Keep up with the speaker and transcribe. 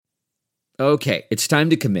Okay, it's time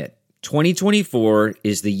to commit. 2024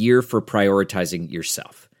 is the year for prioritizing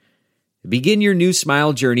yourself. Begin your new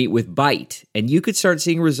smile journey with Byte, and you could start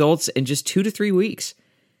seeing results in just 2 to 3 weeks.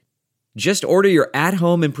 Just order your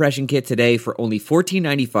at-home impression kit today for only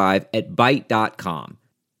 $14.95 at Byte.com.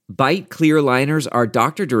 Byte clear liners are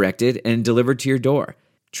doctor-directed and delivered to your door.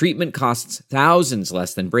 Treatment costs thousands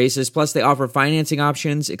less than braces, plus they offer financing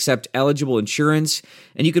options, accept eligible insurance,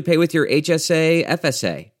 and you could pay with your HSA,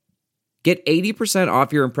 FSA. Get 80%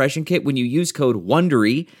 off your impression kit when you use code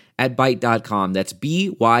WONDERY at Byte.com. That's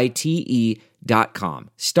BYTE.com.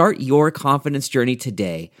 Start your confidence journey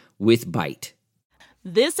today with Byte.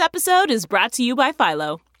 This episode is brought to you by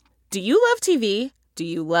Philo. Do you love TV? Do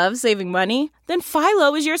you love saving money? Then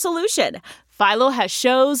Philo is your solution. Philo has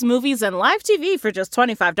shows, movies, and live TV for just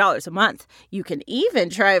 $25 a month. You can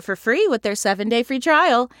even try it for free with their 7-day free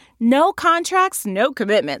trial. No contracts, no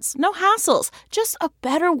commitments, no hassles. Just a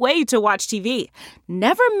better way to watch TV.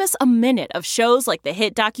 Never miss a minute of shows like the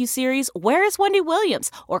hit docuseries Where is Wendy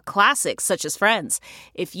Williams? Or classics such as Friends.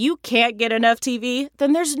 If you can't get enough TV,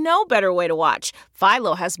 then there's no better way to watch.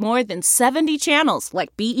 Philo has more than 70 channels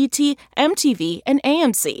like BET, MTV, and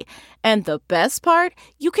AMC. And the best part?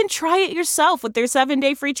 You can try it yourself with their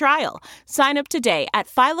 7-day free trial. Sign up today at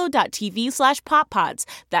philo.tv/poppods.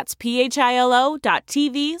 That's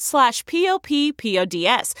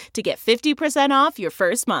philo.tv/POPPODS to get 50% off your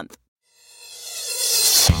first month.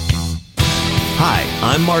 Hi,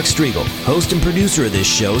 I'm Mark Striegel, host and producer of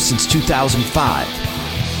this show since 2005.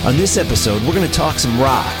 On this episode, we're going to talk some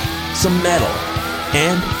rock, some metal,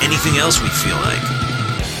 and anything else we feel like.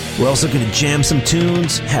 We're also going to jam some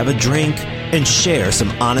tunes, have a drink, and share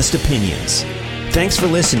some honest opinions. Thanks for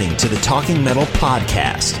listening to the Talking Metal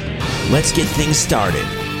Podcast. Let's get things started.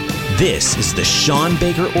 This is the Sean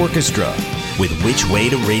Baker Orchestra with Which Way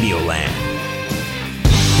to Radioland.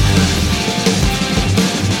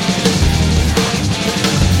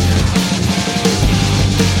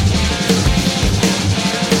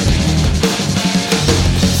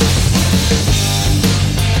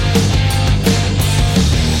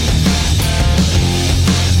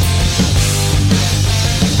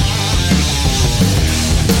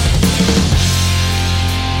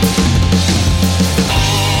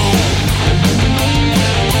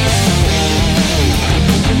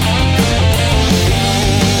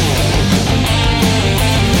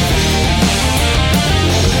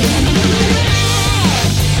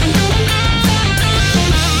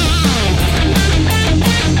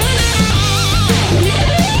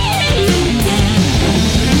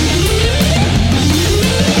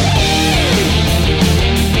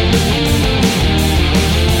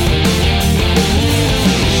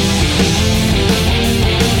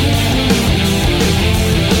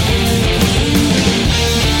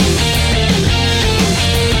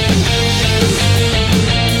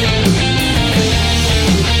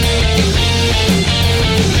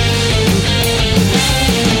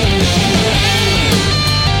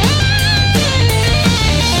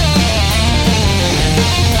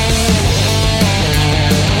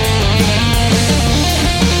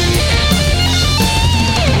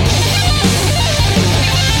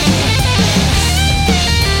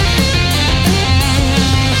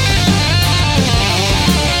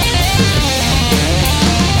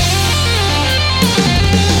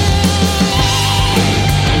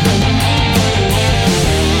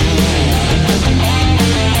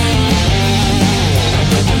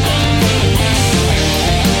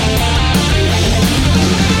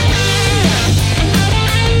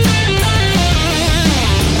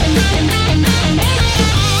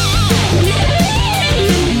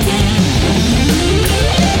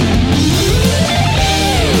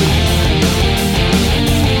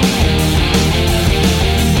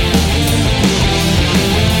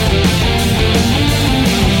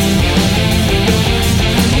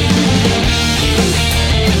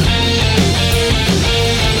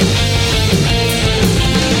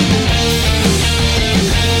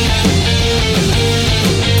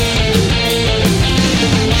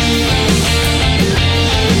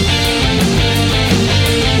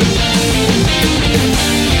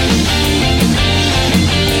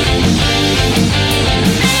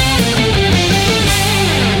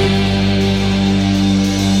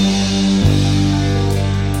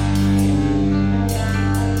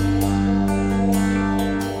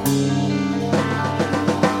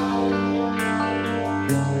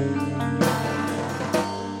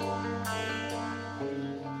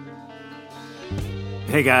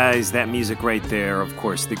 Hey guys, that music right there, of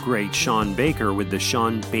course, the great Sean Baker with the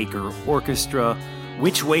Sean Baker Orchestra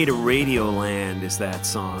Which Way to Radioland is that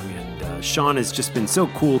song, and Sean has just been so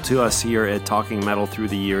cool to us here at Talking Metal through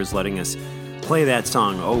the years, letting us play that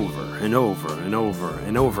song over and over and over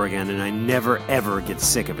and over again, and I never ever get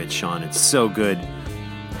sick of it, Sean. It's so good,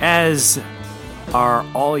 as are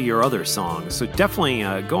all your other songs. So definitely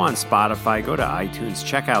go on Spotify, go to iTunes,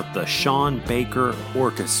 check out the Sean Baker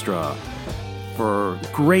Orchestra for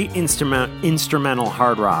great instrumental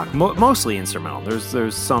hard rock, mostly instrumental.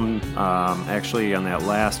 There's some, actually on that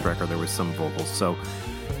last record there was some vocals. So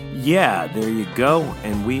yeah, there you go.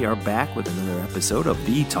 And we are back with another episode of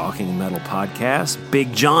the Talking Metal Podcast.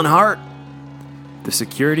 Big John Hart, the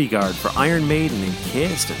security guard for Iron Maiden and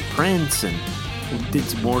Kiss and Prince, and did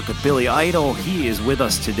some work with Billy Idol. He is with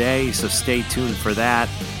us today, so stay tuned for that.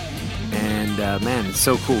 And man, it's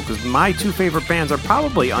so cool because my two favorite bands are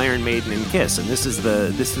probably Iron Maiden and Kiss, and this is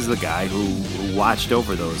the guy who watched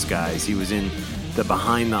over those guys. He was in the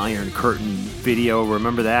Behind the Iron Curtain video.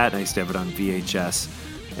 Remember that? I used to have it on VHS.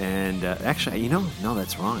 And actually, no,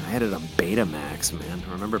 that's wrong. I had it on Betamax, man.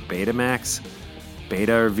 Remember Betamax?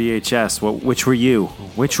 Beta or VHS? Which were you?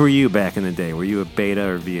 Which were you back in the day? Were you a Beta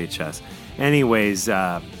or VHS? Anyways,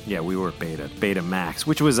 yeah, we were Betamax,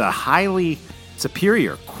 which was a highly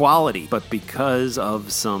superior quality, but because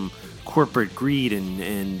of some corporate greed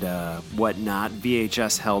and whatnot,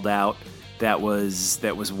 VHS held out. That was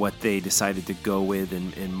what they decided to go with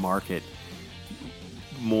and market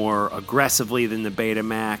more aggressively than the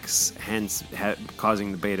Betamax, hence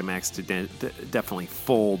causing the Betamax to definitely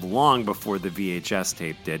fold long before the VHS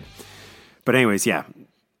tape did. But anyways, yeah,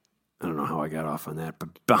 I don't know how I got off on that. But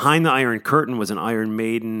Behind the Iron Curtain was an Iron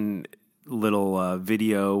Maiden little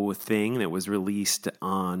video thing that was released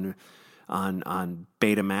on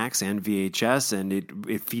Betamax and VHS, and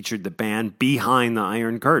it featured the band Behind the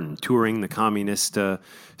Iron Curtain touring the communist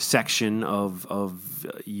section of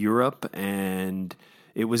Europe, and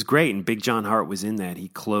it was great. And Big John Hart was in that.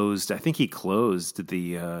 I think he closed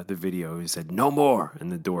the video. He said, "No more,"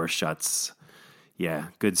 and the door shuts. Yeah,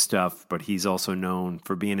 good stuff. But he's also known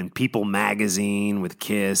for being in People magazine with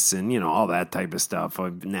Kiss and, all that type of stuff.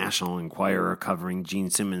 A National Enquirer covering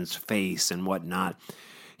Gene Simmons' face and whatnot.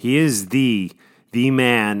 He is the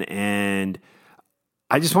man. And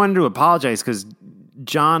I just wanted to apologize because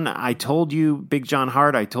John, I told you, Big John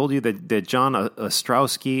Hart, I told you that John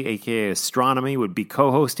Ostrowski, a.k.a. Astronomy, would be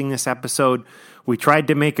co-hosting this episode. We tried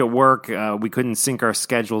to make it work. We couldn't sync our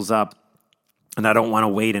schedules up. And I don't want to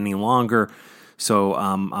wait any longer. So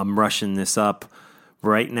I'm rushing this up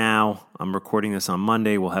right now. I'm recording this on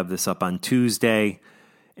Monday. We'll have this up on Tuesday.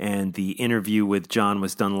 And the interview with John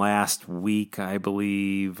was done last week, I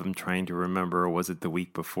believe. I'm trying to remember. Was it the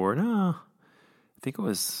week before? No, I think it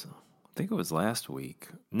was last week.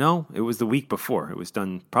 No, it was the week before. It was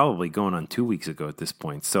done probably going on 2 weeks ago at this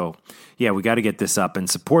point. So yeah, we got to get this up and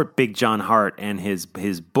support Big John Hart and his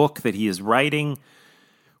book that he is writing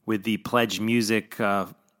with the Pledge Music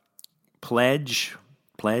Pledge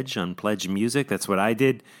on Pledge Music. That's what I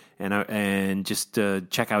did. And just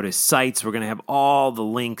check out his sites. We're going to have all the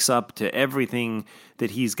links up to everything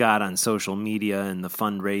that he's got on social media and the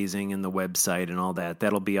fundraising and the website and all that.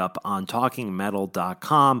 That'll be up on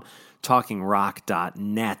talkingmetal.com,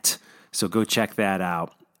 talkingrock.net. So go check that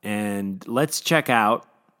out. And let's check out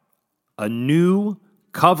a new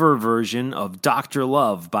cover version of Dr.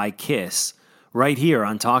 Love by Kiss right here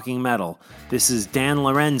on Talking Metal. This is Dan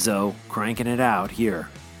Lorenzo cranking it out here,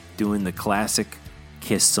 doing the classic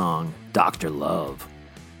Kiss song, Dr. Love.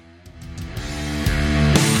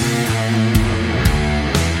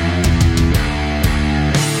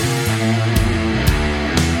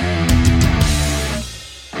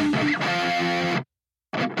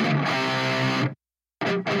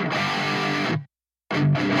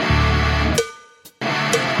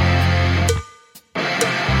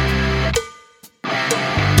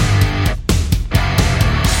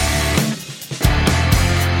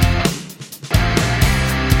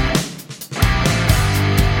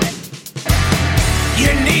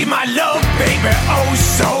 Oh,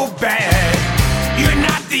 so bad. You're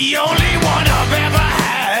not the only one I've ever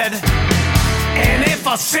had. And if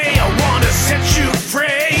I say I want to set you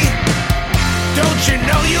free, don't you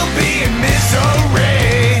know you'll be in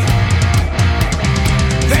misery?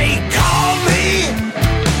 They call me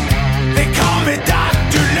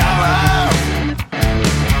Dr. Love.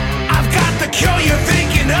 I've got the cure you're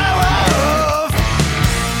thinking of.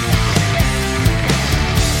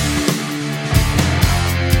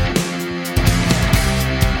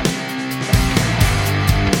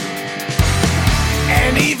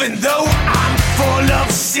 Even though I'm full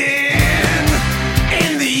of sin,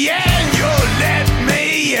 in the end you'll let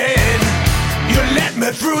me in. You'll let me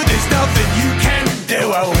through, there's nothing you can do.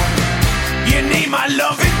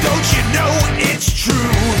 love it, don't you know it's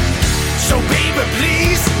true? So baby,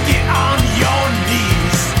 please get on your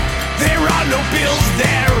knees. There are no bills,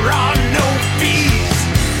 there are no fees.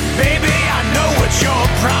 Baby, I know what your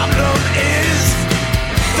problem is.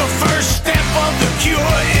 The first step of the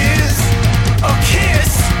cure is a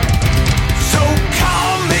kiss. So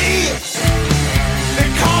call me,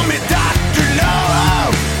 and call me Dr.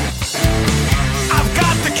 Love. I've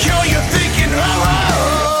got the cure you're thinking of.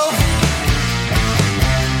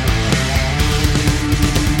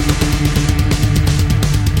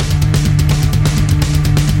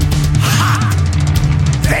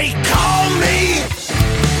 They call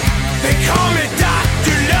me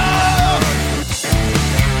Dr. Love.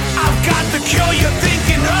 I've got the cure you're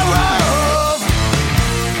thinking of.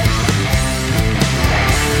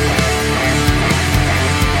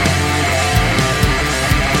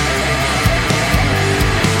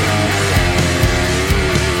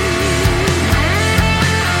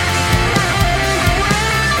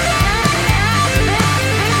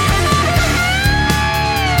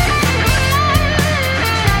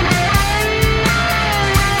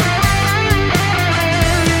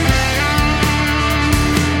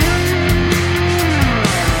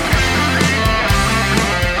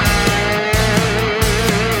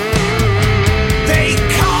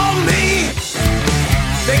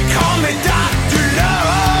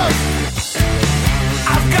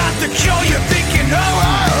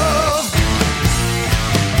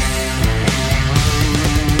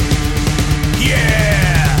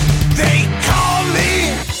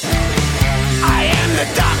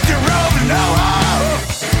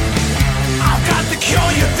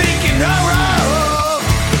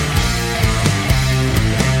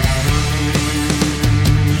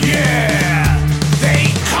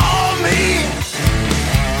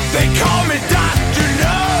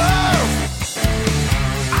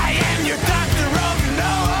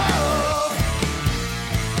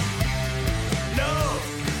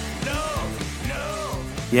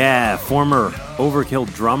 Yeah, former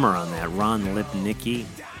Overkill drummer on that, Ron Lipnicki,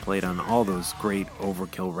 played on all those great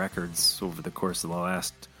Overkill records over the course of the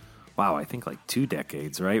last, I think like 2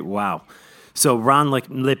 decades, right? Wow. So Ron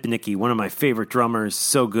Lipnicki, one of my favorite drummers,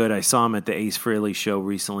 so good. I saw him at the Ace Frehley show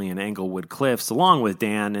recently in Englewood Cliffs, along with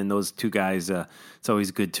Dan, and those two guys, it's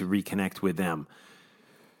always good to reconnect with them.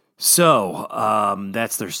 So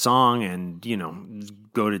that's their song, and,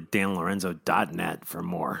 go to danlorenzo.net for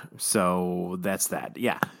more. So that's that,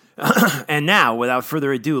 yeah. And now, without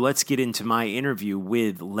further ado, let's get into my interview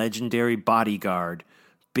with legendary bodyguard,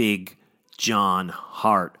 Big John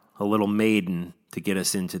Hart, a little maiden to get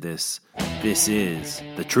us into this. This is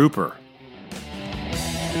The Trooper.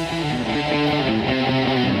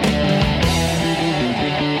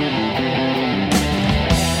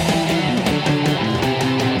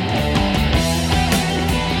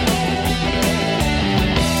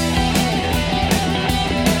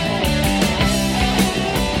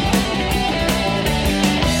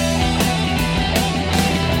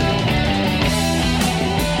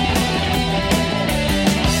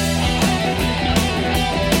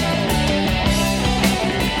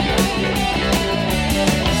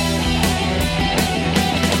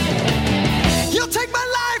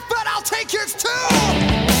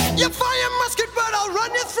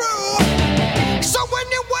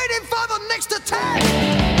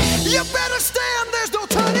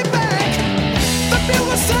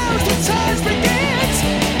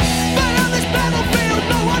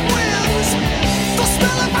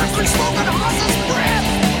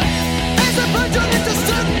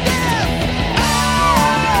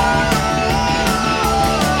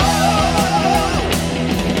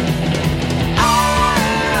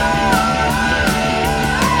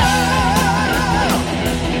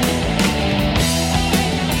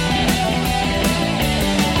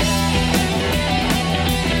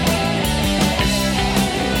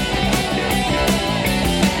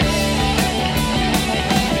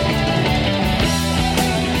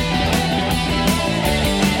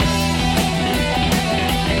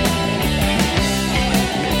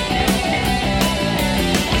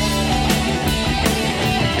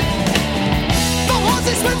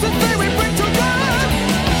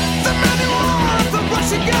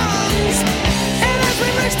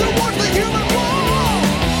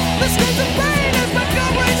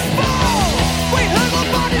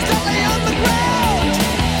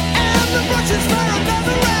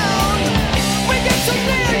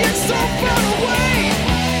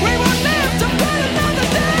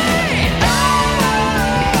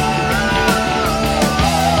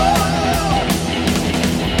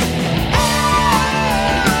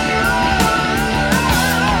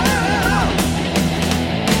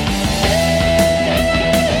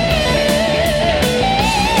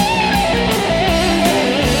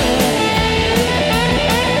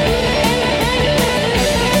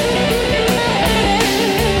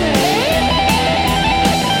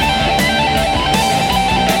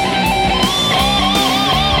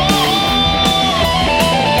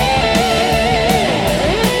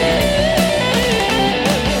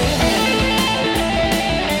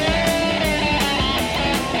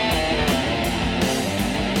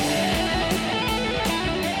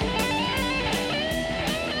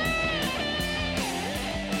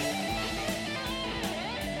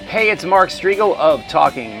 Hey, it's Mark Strigl of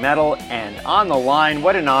Talking Metal, and on the line,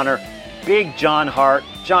 what an honor, Big John Hart.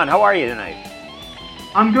 John, how are you tonight?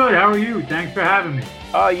 I'm good. How are you? Thanks for having me.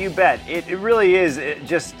 Oh, you bet. It really is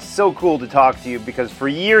just so cool to talk to you, because for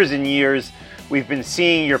years and years, we've been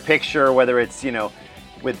seeing your picture, whether it's,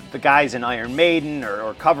 with the guys in Iron Maiden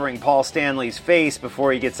or covering Paul Stanley's face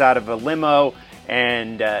before he gets out of a limo.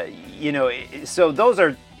 And, so those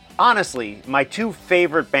are honestly my two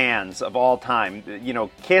favorite bands of all time.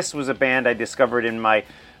 Kiss was a band I discovered in my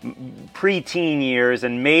pre-teen years,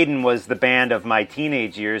 and Maiden was the band of my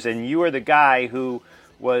teenage years. And you are the guy who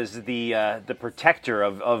was the protector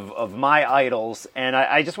of my idols. And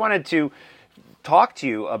I just wanted to talk to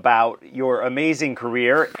you about your amazing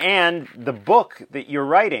career and the book that you're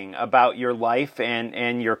writing about your life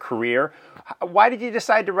and your career. Why did you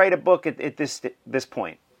decide to write a book at this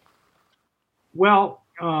point? Well,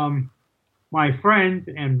 my friend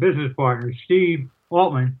and business partner, Steve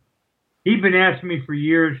Altman, he'd been asking me for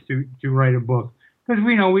years to write a book, because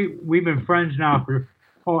we've been friends now for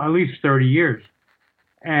at least 30 years.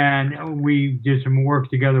 And we did some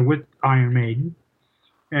work together with Iron Maiden,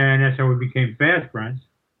 and that's how we became fast friends.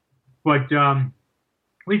 But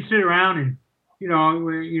we'd sit around and,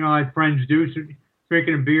 like friends do,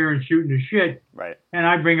 drinking a beer and shooting the shit. Right. And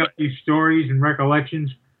I'd bring up these stories and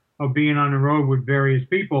recollections of being on the road with various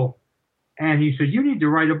people. And he said, "You need to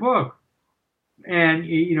write a book." And,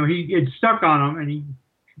 it stuck on him, and he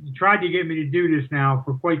tried to get me to do this now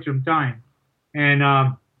for quite some time. And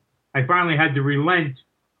I finally had to relent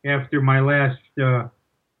after my last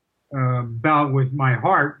bout with my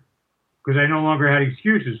heart, because I no longer had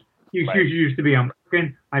excuses. The excuses used to be, I'm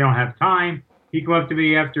working, I don't have time. He came up to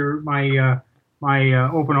me after my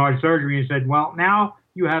open heart surgery and said, "Well, now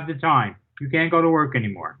you have the time. You can't go to work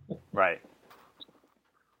anymore." Right.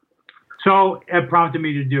 So it prompted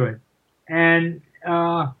me to do it. And,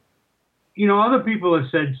 other people have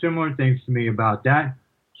said similar things to me about that.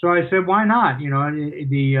 So I said, why not?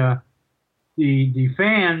 The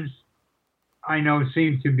fans, I know,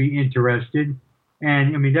 seem to be interested.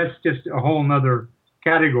 And, that's just a whole nother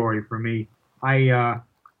category for me. I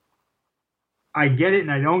get it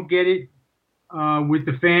and I don't get it with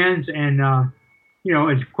the fans. And,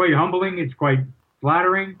 it's quite humbling. It's quite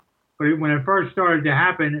flattering. But when it first started to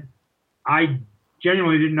happen, I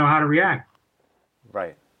genuinely didn't know how to react.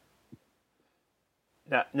 Right.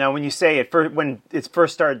 Now, when you say when it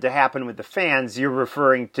first started to happen with the fans, you're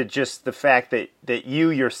referring to just the fact that you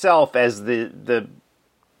yourself, as the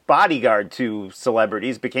bodyguard to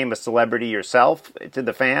celebrities, became a celebrity yourself to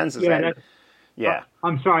the fans? Yeah.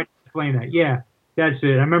 I'm sorry to explain that. Yeah, that's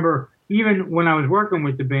it. I remember even when I was working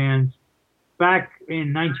with the bands back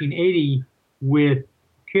in 1980 with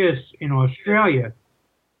Kiss in Australia,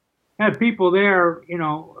 I had people there,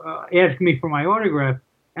 asking me for my autograph,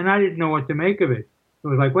 and I didn't know what to make of it. It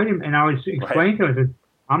was like, wait a minute. And I was explaining to them, I said,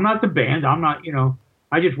 I'm not the band. I'm not,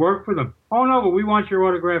 I just work for them. "Oh, no, but we want your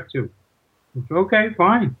autograph too." It's okay,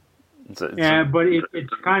 fine. But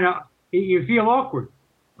it's kind of, you feel awkward.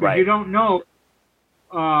 Because you don't know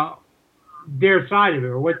their side of it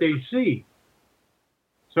or what they see.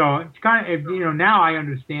 So it's kind of, now I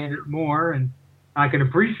understand it more, and I can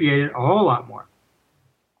appreciate it a whole lot more.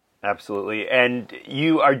 Absolutely. And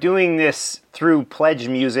you are doing this through Pledge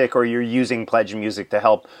Music, or you're using Pledge Music to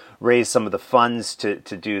help raise some of the funds to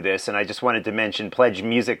do this. And I just wanted to mention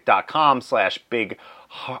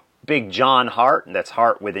pledgemusic.com/Big John Hart, and that's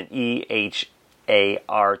Hart with an E, H-A-R-T-E.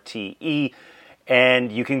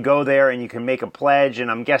 And you can go there and you can make a pledge.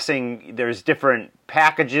 And I'm guessing there's different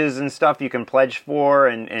packages and stuff you can pledge for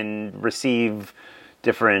and receive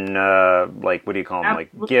different, what do you call them, like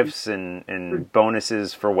gifts and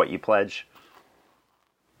bonuses for what you pledge?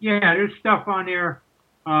 Yeah, there's stuff on there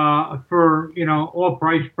for, all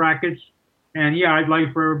price brackets. And, yeah, I'd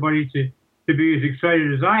like for everybody to be as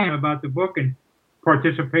excited as I am about the book and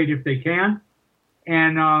participate if they can.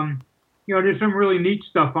 And, there's some really neat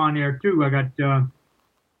stuff on there, too. I got,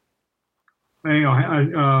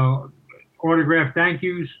 autographed thank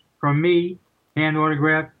yous from me, hand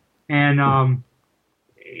autographed, and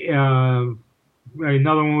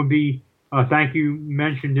another one would be thank you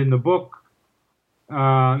mentioned in the book,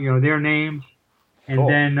 their names. And cool.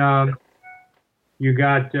 Then you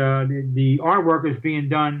got the artwork is being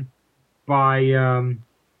done by,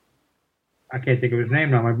 I can't think of his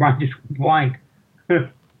name now, my mind just blank.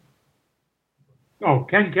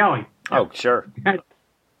 Ken Kelly. Oh, sure.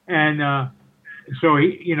 And so,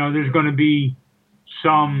 he, there's going to be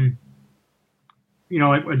some,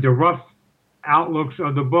 the rough outlooks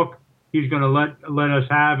of the book he's going to let us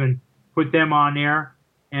have and put them on there.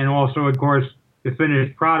 And also, of course, the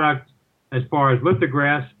finished product as far as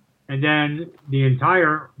lithographs. And then the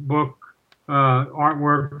entire book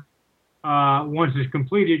artwork, once it's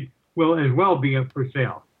completed, will as well be up for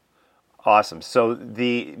sale. Awesome. So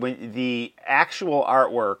the actual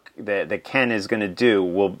artwork that Ken is going to do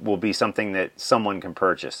will be something that someone can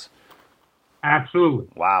purchase. Absolutely.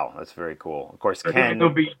 Wow, that's very cool. Of course, Ken.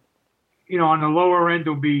 There'll be, on the lower end,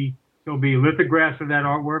 there'll be lithographs of that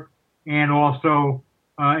artwork, and also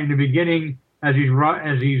in the beginning, as he's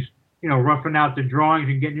roughing out the drawings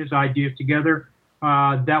and getting his ideas together,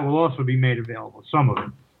 that will also be made available. Some of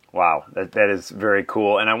it. Wow, that is very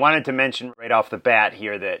cool. And I wanted to mention right off the bat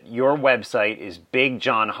here that your website is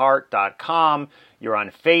bigjohnhart.com. You're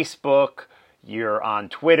on Facebook. You're on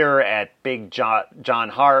Twitter at Big John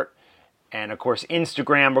Hart. And, of course,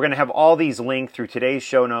 Instagram. We're going to have all these linked through today's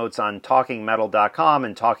show notes on talkingmetal.com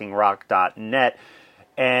and talkingrock.net.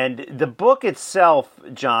 And the book itself,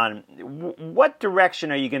 John, what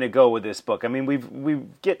direction are you going to go with this book? I mean, we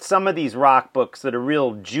get some of these rock books that are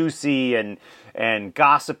real juicy and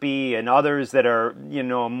gossipy, and others that are,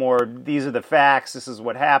 more, these are the facts, this is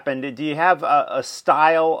what happened. Do you have a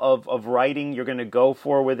style of writing you're going to go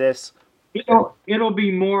for with this? It'll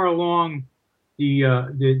be more along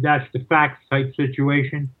the that's the facts type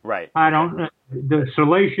situation. Right. The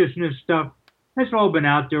salaciousness stuff, that's all been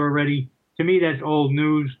out there already. To me, that's old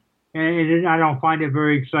news, and I don't find it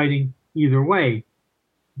very exciting either way.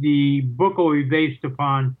 The book will be based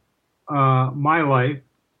upon my life,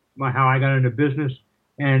 how I got into business,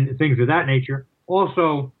 and things of that nature.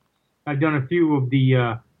 Also, I've done a few of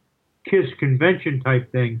the KISS convention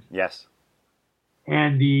type things. Yes.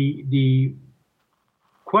 And the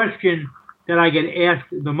question that I get asked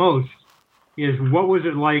the most is, what was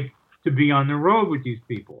it like to be on the road with these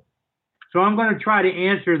people? So I'm going to try to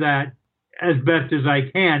answer that as best as I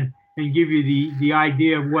can and give you the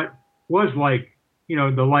idea of what was like,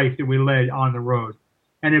 the life that we led on the road.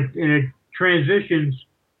 And it transitions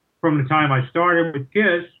from the time I started with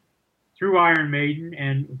KISS through Iron Maiden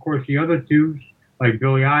and, of course, the other two, like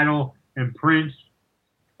Billy Idol and Prince.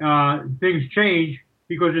 Things change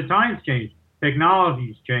because the times change.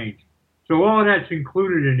 Technologies change. So all of that's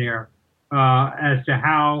included in there as to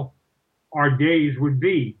how our days would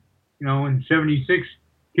be. In 76,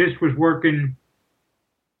 KISS was working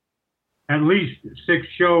at least 6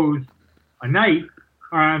 shows a night,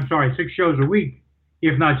 6 shows a week,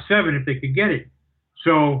 if not 7 if they could get it.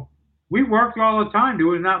 So we worked all the time. There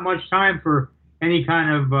was not much time for any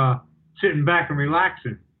kind of sitting back and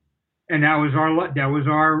relaxing. And that was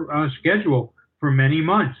our schedule for many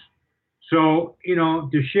months. So,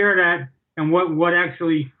 to share that and what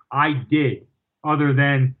actually I did other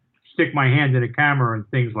than stick my hand in a camera and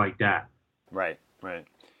things like that. Right.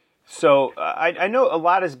 So I know a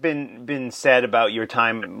lot has been said about your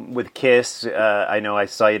time with KISS. I know I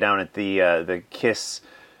saw you down at the KISS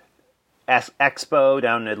Expo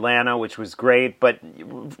down in Atlanta, which was great. But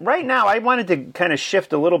right now, I wanted to kind of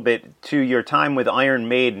shift a little bit to your time with Iron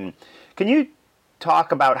Maiden. Can you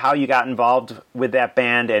talk about how you got involved with that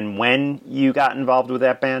band and when you got involved with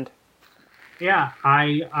that band? Yeah,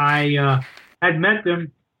 I had met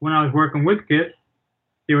them when I was working with KISS.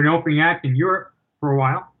 They were an opening act in Europe for a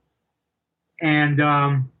while. And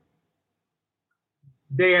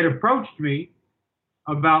they had approached me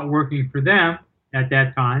about working for them at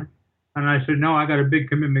that time. And I said, no, I got a big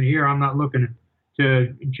commitment here. I'm not looking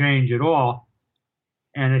to change at all.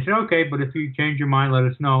 And they said, okay, but if you change your mind, let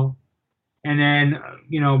us know. And then,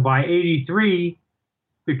 by 83,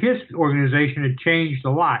 the KISS organization had changed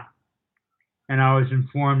a lot. And I was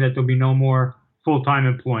informed that there'll be no more full-time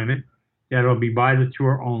employment, that it'll be by the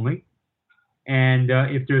tour only. And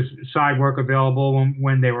if there's side work available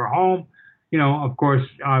when they were home, of course,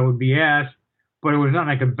 I would be asked, but it was nothing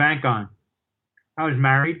I could bank on. I was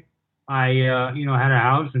married. I, had a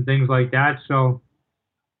house and things like that. So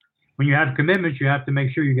when you have commitments, you have to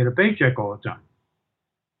make sure you get a paycheck all the time.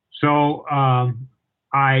 So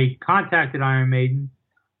I contacted Iron Maiden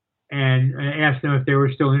and asked them if they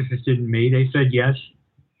were still interested in me. They said yes.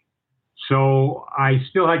 So I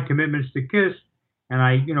still had commitments to KISS. And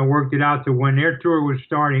I, worked it out to when their tour was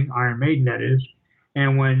starting, Iron Maiden, that is,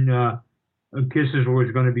 and when KISS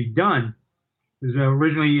was going to be done. Because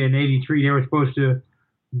originally in 83, they were supposed to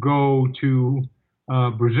go to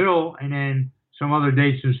Brazil and then some other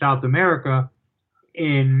dates in South America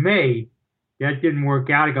in May. That didn't work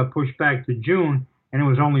out. It got pushed back to June, and it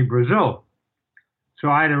was only Brazil. So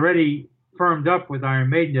I had already firmed up with Iron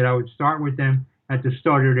Maiden that I would start with them at the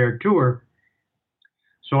start of their tour.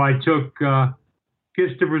 So I took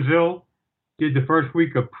KISS to Brazil, did the first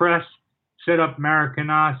week of press, set up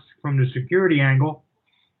Maracanã from the security angle,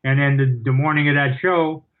 and then the morning of that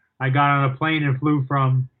show, I got on a plane and flew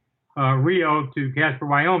from Rio to Casper,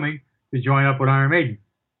 Wyoming to join up with Iron Maiden.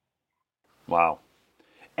 Wow.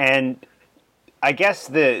 And I guess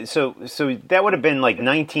so that would have been like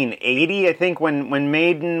 1980, I think, when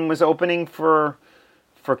Maiden was opening for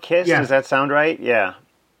Kiss. Yeah. Does that sound right? Yeah.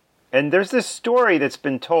 And there's this story that's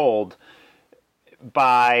been told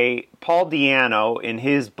by Paul Di'Anno in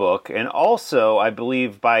his book, and also, I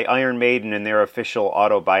believe, by Iron Maiden in their official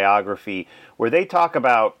autobiography, where they talk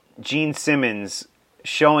about Gene Simmons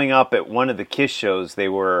showing up at one of the Kiss shows they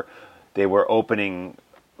were opening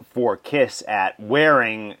for Kiss at,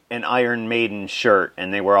 wearing an Iron Maiden shirt,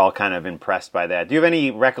 and they were all kind of impressed by that. Do you have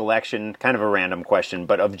any recollection, kind of a random question,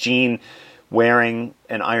 but of Gene wearing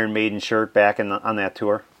an Iron Maiden shirt back on that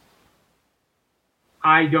tour?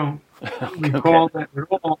 I don't recall that at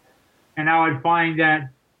all, and I would find that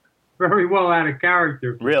very well out of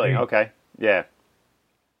character. Really? Okay. Yeah.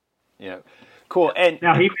 Yeah. Cool. And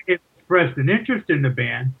now he may have expressed an interest in the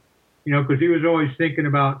band, because he was always thinking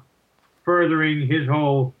about furthering his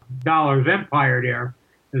whole Dollars empire there,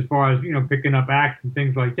 as far as picking up acts and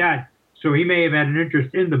things like that. So he may have had an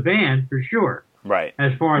interest in the band for sure. Right.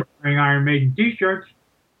 As far as wearing Iron Maiden T-shirts,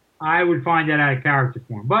 I would find that out of character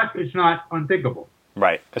for him, but it's not unthinkable.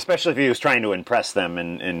 Right, especially if he was trying to impress them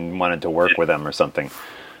and wanted to work with them or something.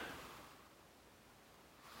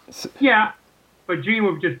 Yeah, but Gene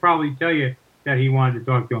would just probably tell you that he wanted to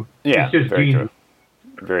talk to him. Yeah, it's just very Gene. true.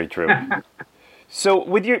 Very true. So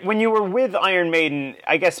when you were with Iron Maiden,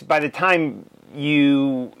 I guess by the time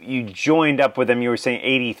you joined up with them, you were saying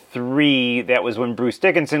 83. That was when Bruce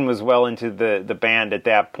Dickinson was well into the band at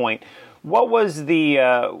that point. What was the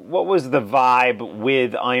vibe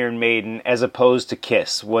with Iron Maiden as opposed to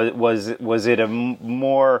Kiss? Was it a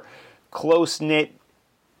more close knit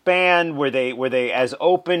band? Were they as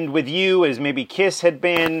open with you as maybe Kiss had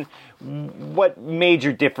been? What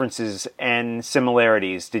major differences and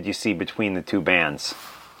similarities did you see between the two bands?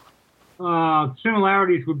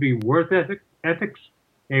 Similarities would be work ethics.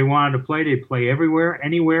 They wanted to play. They'd play everywhere,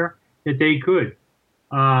 anywhere that they could.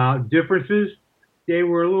 Differences. They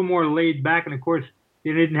were a little more laid back, and of course,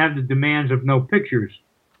 they didn't have the demands of no pictures.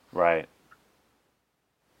 Right.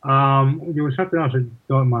 There was something else that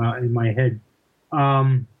thought in my head.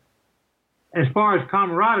 As far as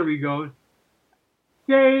camaraderie goes,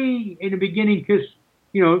 they, in the beginning, Kiss,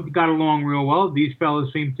 got along real well. These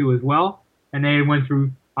fellas seemed to as well, and they went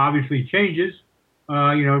through, obviously, changes.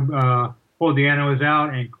 Paul Di'Anno was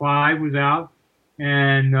out, and Clive was out,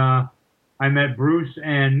 and I met Bruce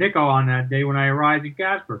and Nico on that day when I arrived in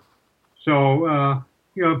Casper. So,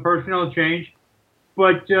 personnel change.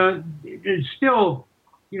 But it's still,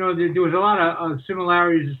 there was a lot of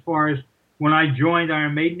similarities as far as when I joined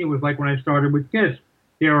Iron Maiden. It was like when I started with Kiss.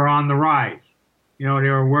 They were on the rise. They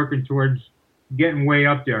were working towards getting way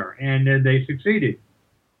up there, and they succeeded.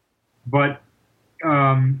 But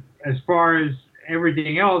as far as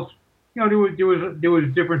everything else, there was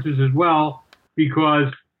differences as well,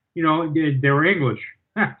 because they were English.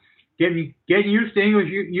 Getting used to English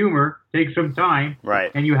humor takes some time,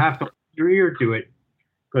 right? And you have to put your ear to it,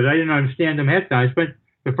 because I didn't understand them head times. But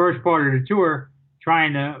the first part of the tour,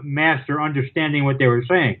 trying to master understanding what they were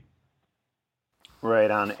saying.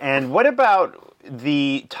 Right on. And what about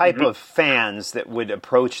the type of fans that would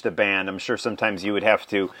approach the band? I'm sure sometimes you would have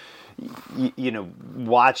to,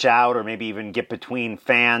 watch out, or maybe even get between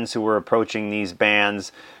fans who were approaching these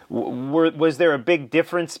bands. Was there a big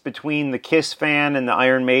difference between the Kiss fan and the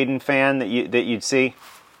Iron Maiden fan that you'd see?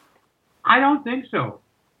 I don't think so.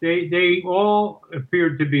 They all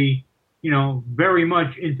appeared to be, very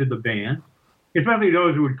much into the band, especially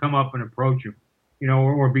those who would come up and approach them,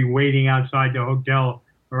 or be waiting outside the hotel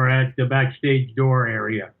or at the backstage door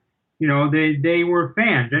area. They were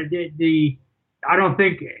fans. I don't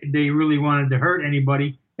think they really wanted to hurt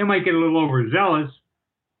anybody. They might get a little overzealous,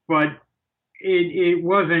 but it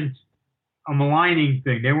wasn't a maligning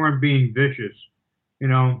thing. They weren't being vicious.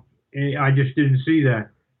 I just didn't see that.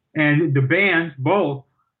 And the bands, both,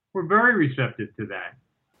 were very receptive to that.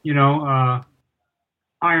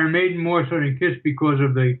 Iron Maiden more so than Kiss because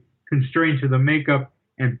of the constraints of the makeup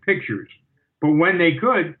and pictures. But when they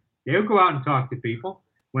could, they would go out and talk to people.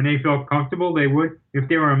 When they felt comfortable, they would. If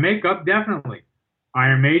they were in makeup, definitely.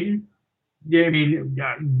 Iron Maiden, they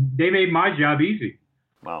made my job easy.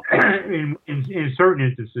 Wow. in certain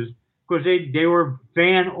instances, because they were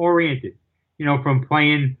fan oriented. From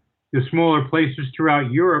playing the smaller places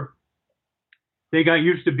throughout Europe, they got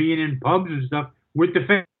used to being in pubs and stuff with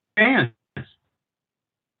the fans.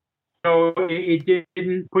 So it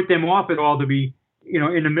didn't put them off at all to be,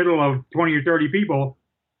 in the middle of 20 or 30 people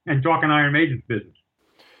and talking Iron Maiden's business.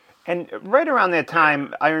 And right around that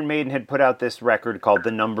time, Iron Maiden had put out this record called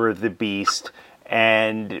The Number of the Beast,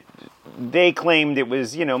 and they claimed it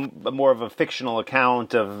was, more of a fictional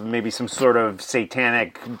account of maybe some sort of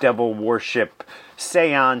satanic devil worship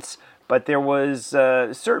seance. But there was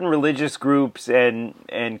certain religious groups and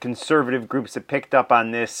conservative groups that picked up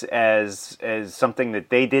on this as something that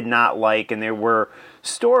they did not like, and there were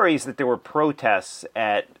stories that there were protests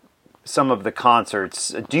at some of the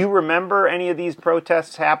concerts. Do you remember any of these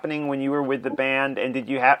protests happening when you were with the band? And did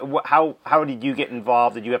you how did you get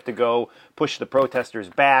involved? Did you have to go push the protesters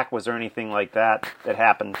back? Was there anything like that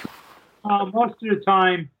happened? Most of the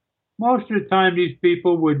time, these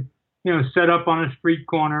people would, set up on a street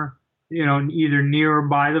corner, either near or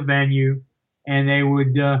by the venue, and they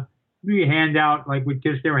would hand out, like with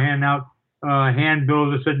Kiss, they were handing out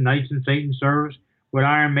handbills that said Knights in Satan's Service. With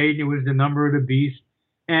Iron Maiden, it was The Number of the Beast.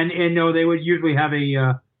 And they would usually have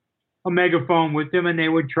a megaphone with them, and they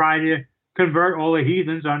would try to convert all the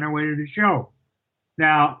heathens on their way to the show.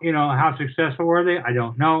 Now, how successful were they? I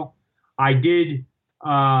don't know. I did,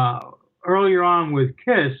 earlier on with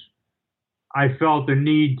Kiss, I felt the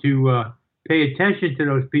need to pay attention to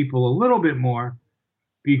those people a little bit more,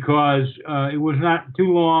 because it was not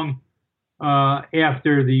too long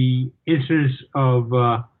after the incidents of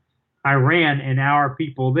Iran and our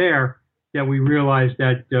people there that we realized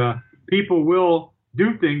that people will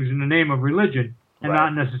do things in the name of religion and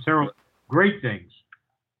not necessarily great things.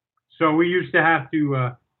 So we used to have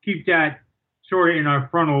to keep that sort of in our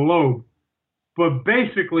frontal lobe. But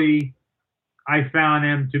basically, I found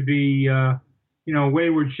them to be,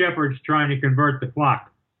 wayward shepherds trying to convert the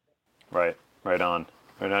flock. Right on.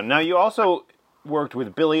 Now, you also worked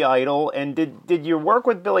with Billy Idol, and did your work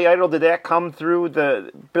with Billy Idol, did that come through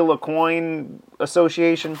the Bill Aucoin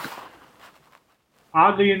Association?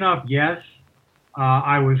 Oddly enough, yes.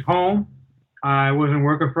 I was home. I wasn't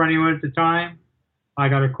working for anyone at the time. I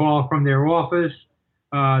got a call from their office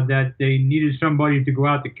that they needed somebody to go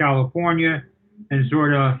out to California and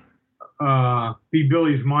sort of be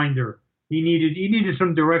Billy's minder. He needed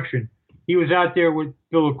some direction. He was out there with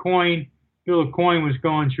Bill Aucoin. Bill Aucoin was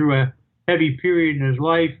going through a heavy period in his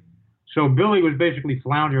life. So Billy was basically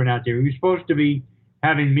floundering out there. He was supposed to be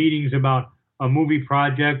having meetings about a movie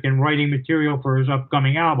project and writing material for his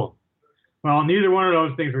upcoming album. Well, neither one of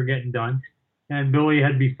those things were getting done. And Billy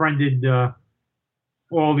had befriended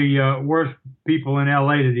all the worst people in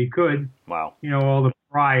L.A. that he could. Wow. All the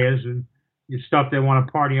pariahs and the stuff that want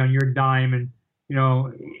to party on your dime. And,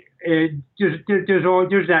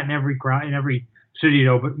 there's that in every crowd, in every city,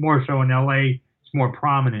 though, but more so in L.A. It's more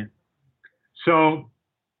prominent. So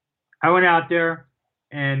I went out there,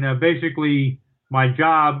 and basically my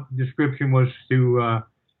job description was to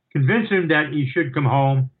convince him that he should come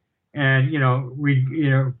home and,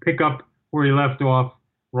 pick up where he left off,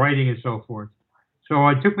 writing and so forth. So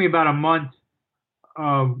it took me about a month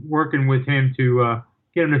of working with him to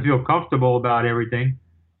get him to feel comfortable about everything.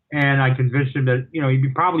 And I convinced him that,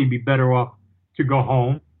 he'd probably be better off to go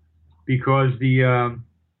home, because you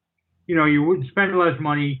would spend less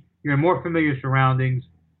money, you're in more familiar surroundings,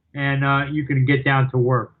 and you can get down to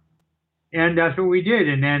work. And that's what we did.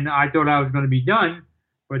 And then I thought I was going to be done,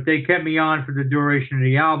 but they kept me on for the duration of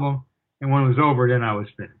the album. And when it was over, then I was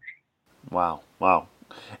finished. Wow.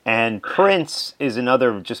 And Prince is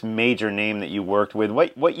another just major name that you worked with.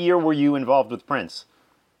 What year were you involved with Prince?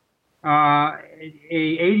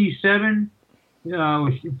 87,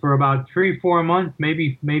 for about 3-4 months,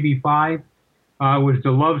 maybe 5. It was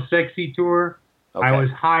the Love Sexy tour. Okay. I was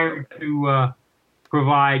hired to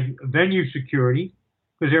provide venue security,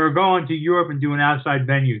 because they were going to Europe and doing outside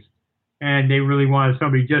venues, and they really wanted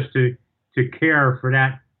somebody just to care for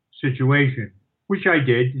that situation, which I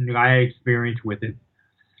did, and I had experience with it.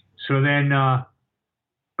 So then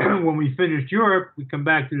when we finished Europe, we come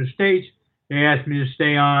back to the States, they asked me to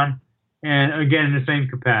stay on, and again in the same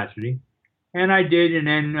capacity. And I did, and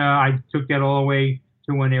then I took that all the way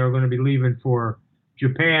to when they were going to be leaving for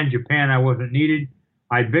Japan. Japan, I wasn't needed.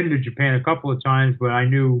 I'd been to Japan a couple of times, but I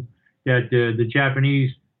knew that the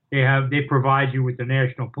Japanese, they provide you with the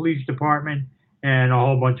National Police Department and a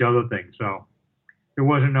whole bunch of other things. So there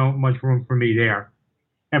wasn't much room for me there.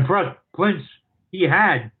 And plus, Prince, he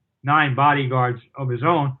had 9 bodyguards of his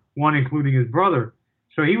own, one including his brother.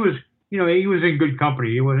 So he was, he was in good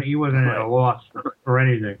company. He wasn't at a loss or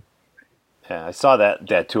anything. Yeah, I saw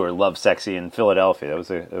that tour, Love Sexy, in Philadelphia.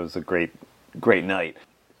 That was a great night.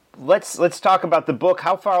 Let's talk about the book.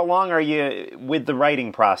 How far along are you with the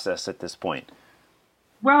writing process at this point?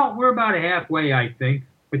 Well, we're about halfway, I think.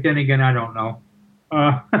 But then again, I don't know.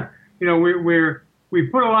 We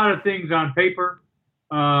put a lot of things on paper.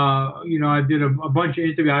 I did a bunch of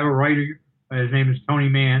interviews. I have a writer. His name is Tony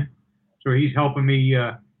Mann. So he's helping me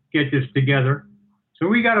get this together. So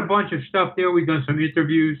we got a bunch of stuff there. We've done some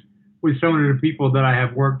interviews with some of the people that I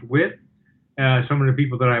have worked with, some of the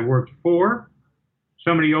people that I worked for,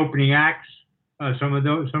 some of the opening acts, some of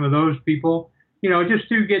those people, just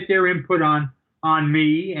to get their input on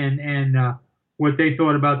me and what they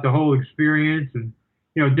thought about the whole experience and,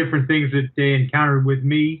 different things that they encountered with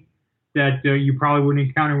me that you probably wouldn't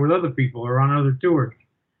encounter with other people or on other tours.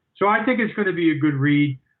 So I think it's going to be a good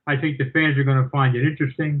read. I think the fans are going to find it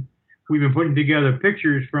interesting. We've been putting together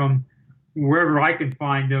pictures from wherever I can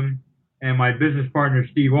find them, and my business partner,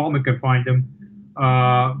 Steve Altman, can find them,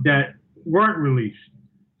 that weren't released.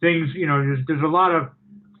 Things, there's a lot of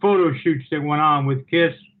photo shoots that went on with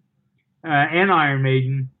Kiss and Iron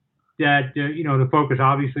Maiden that, the focus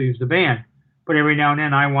obviously is the band. But every now and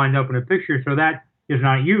then I wind up in a picture, so that is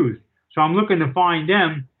not used. So I'm looking to find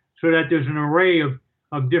them so that there's an array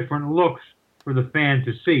of different looks for the fan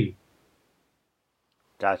to see.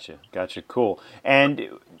 Gotcha, cool. And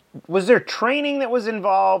was there training that was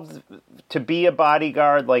involved to be a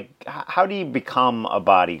bodyguard? Like, how do you become a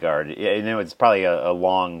bodyguard? I know it's probably a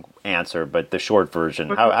long answer, but the short version,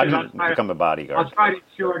 how do you become a bodyguard? I'll try to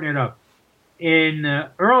shorten it up. In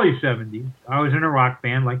the early 70s, I was in a rock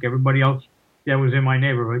band like everybody else that was in my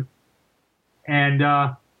neighborhood. And,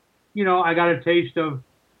 I got a taste of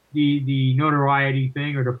the notoriety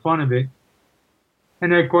thing or the fun of it.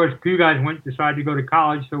 And then, of course, you guys decided to go to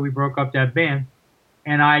college, so we broke up that band.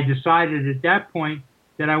 And I decided at that point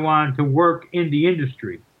that I wanted to work in the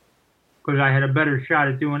industry because I had a better shot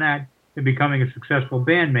at doing that than becoming a successful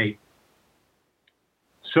bandmate.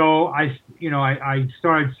 So I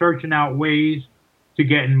started searching out ways to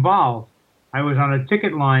get involved. I was on a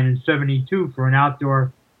ticket line in '72 for an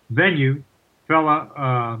outdoor venue.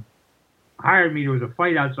 Fella hired me. There was a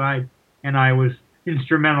fight outside, and I was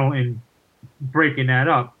instrumental in breaking that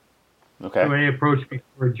up. Okay. So they approached me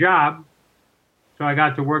for a job. So I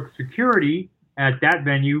got to work security at that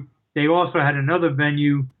venue. They also had another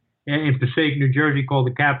venue in Passaic, New Jersey called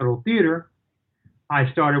the Capitol Theater.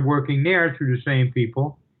 I started working there through the same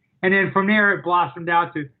people. And then from there, it blossomed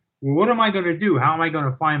out to, well, what am I going to do? How am I going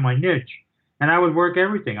to find my niche? And I would work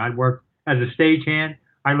everything. I'd work as a stagehand.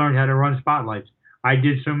 I learned how to run spotlights. I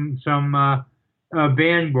did some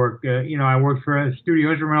band work. I worked for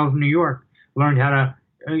Studio Instrumentals in New York. Learned how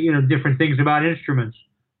to, different things about instruments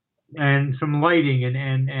and some lighting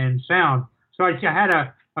and sound. So I had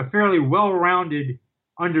a fairly well-rounded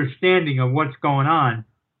understanding of what's going on.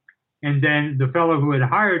 And then the fellow who had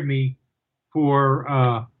hired me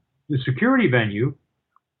for the security venue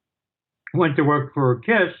went to work for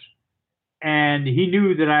Kiss, and he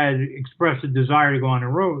knew that I had expressed a desire to go on the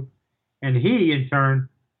road. And he, in turn,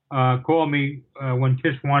 called me when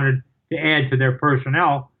Kiss wanted to add to their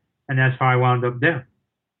personnel, and that's how I wound up there.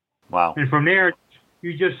 Wow. And from there,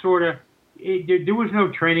 you just sort of, there was no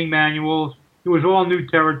training manuals. It was all new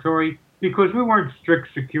territory because we weren't strict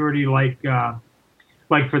security like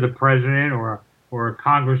for the president or a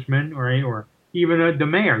congressman or even the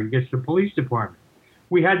mayor, I guess the police department.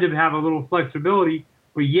 We had to have a little flexibility,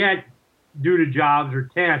 but yet due to jobs or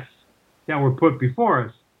tasks that were put before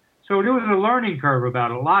us. So there was a learning curve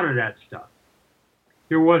about a lot of that stuff.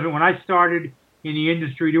 There wasn't, when I started in the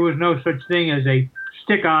industry, there was no such thing as a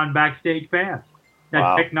stick-on backstage pass.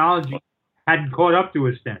 That technology hadn't caught up to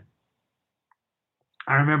us then.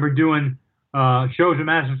 I remember doing shows at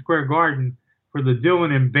Madison Square Garden for the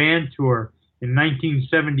Dylan and Band tour in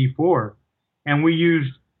 1974, and we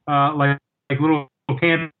used like little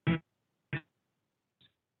cans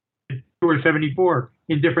tour 74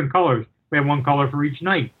 in different colors. We had one color for each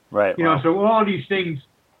night. Right. So all these things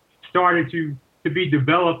started to be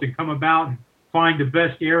developed and come about and find the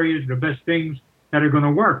best areas, the best things that are going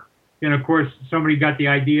to work. And of course, somebody got the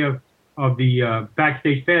idea of the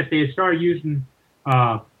backstage pass. They had started using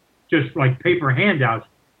just like paper handouts.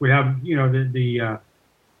 Would have the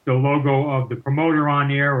logo of the promoter on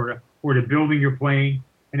there or the building you're playing,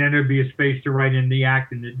 and then there'd be a space to write in the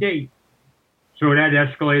act and the date. So that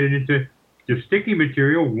escalated into the sticky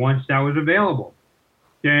material once that was available.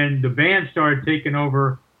 Then the band started taking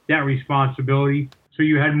over that responsibility, so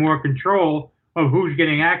you had more control of who's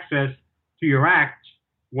getting access to your acts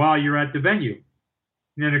while you're at the venue.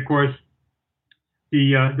 And then, of course,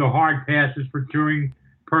 the hard passes for touring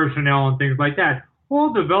personnel and things like that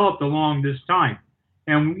all developed along this time.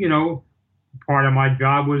 And, part of my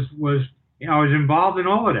job was I was involved in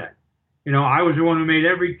all of that. I was the one who made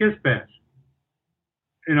every Kiss pass.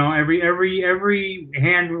 Every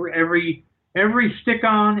hand, every stick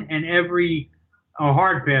on and every a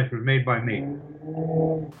hard pass was made by me.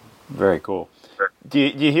 Very cool. Do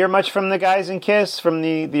you hear much from the guys in KISS, from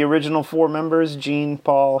the original 4 members, Gene,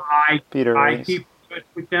 Paul, Peter? I keep in touch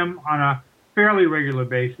with them on a fairly regular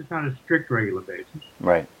basis, not a strict regular basis.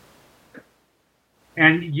 Right.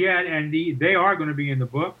 And they are going to be in the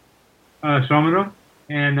book, some of them,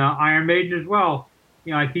 and Iron Maiden as well.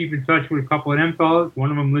 You know, I keep in touch with a couple of them fellows. One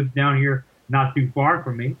of them lives down here, not too far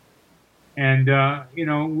from me, and you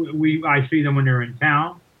know, I see them when they're in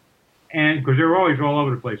town, and because they're always all over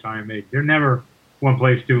the place. Iron Maiden, they're never one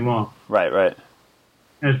place too long. Right.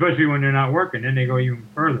 And especially when they're not working, then they go even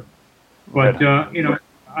further. But you know,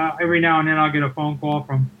 every now and then I'll get a phone call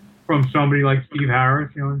from somebody like Steve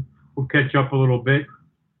Harris. You know, we'll catch up a little bit,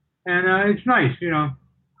 and it's nice. You know.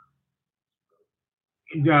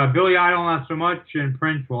 Billy Idol, not so much, and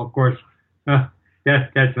Prince, well, of course, that's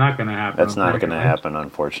not going to happen. That's not going to happen,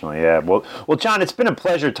 unfortunately. Yeah. Well, John, it's been a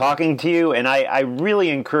pleasure talking to you, and I really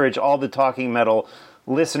encourage all the Talking Metal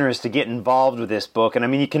listeners to get involved with this book. And I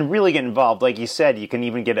mean, you can really get involved. Like you said, you can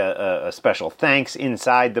even get a special thanks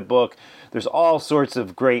inside the book. There's all sorts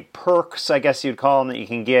of great perks, I guess you'd call them, that you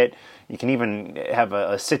can get. You can even have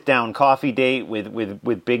a sit-down coffee date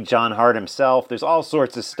with Big John Hart himself. There's all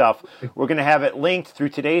sorts of stuff. We're going to have it linked through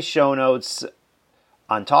today's show notes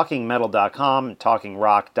on talkingmetal.com,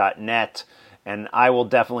 talkingrock.net, and I will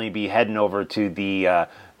definitely be heading over to the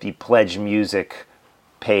Pledge Music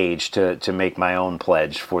page to make my own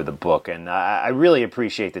pledge for the book. And I really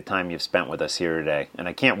appreciate the time you've spent with us here today, and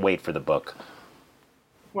I can't wait for the book.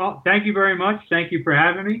 Well, thank you very much. Thank you for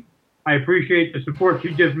having me. I appreciate the support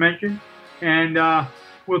you just mentioned, and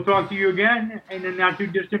we'll talk to you again in the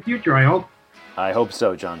not-too-distant future, I hope. I hope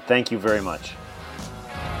so, John. Thank you very much.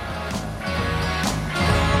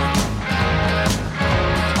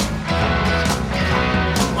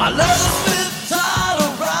 My love's been tied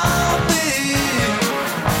around me.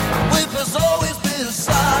 Whip has always been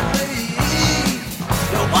inside me.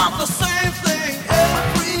 You want the same thing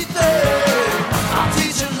every day. I'll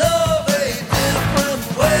teach you love a different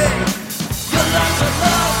way. You learn to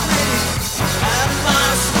love me and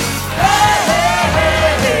my sweet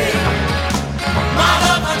baby. My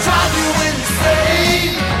love will drive you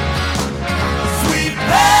insane. Sweet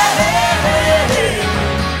baby.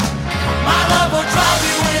 My love will drive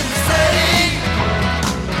you insane.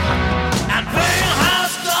 And pain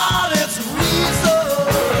has got its reason.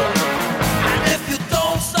 And if you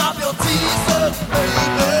don't stop your teasing,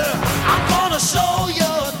 baby, I'm gonna show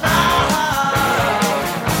you now.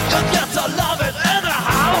 You get to love it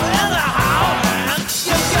anyhow, and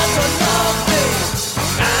you get to love me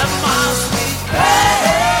and my sweet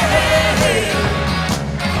baby.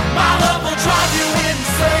 My love will drive you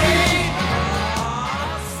insane.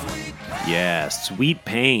 Sweet baby. Yeah, Sweet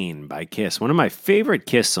Pain by KISS. One of my favorite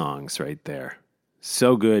KISS songs right there.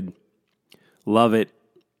 So good. Love it.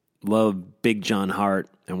 Love Big John Hart.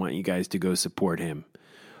 I want you guys to go support him.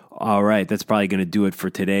 All right, that's probably going to do it for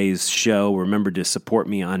today's show. Remember to support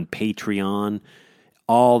me on Patreon.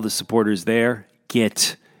 All the supporters there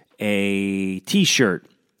get a t-shirt.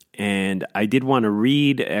 And I did want to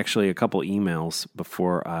read actually a couple emails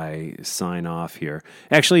before I sign off here.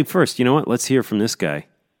 Actually, first, you know what? Let's hear from this guy.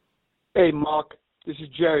 Hey, Mark. This is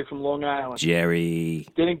Jerry from Long Island. Jerry.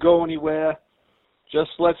 Didn't go anywhere.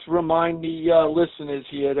 Just let's remind the listeners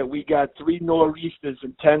here that we got 3 nor'easters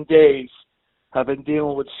in 10 days. I've been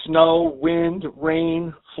dealing with snow, wind,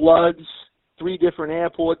 rain, floods, 3 different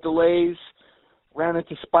airport delays. Ran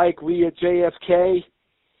into Spike Lee at JFK.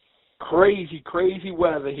 Crazy, crazy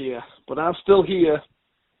weather here. But I'm still here.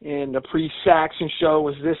 And the pre-Saxon show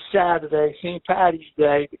is this Saturday, St. Paddy's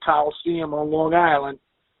Day, the Coliseum on Long Island.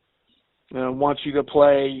 And I want you to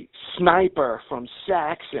play Sniper from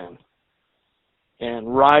Saxon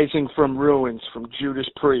and Rising from Ruins from Judas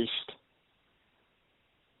Priest.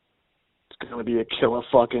 It's going to be a killer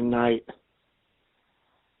fucking night.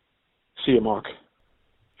 See you, Mark.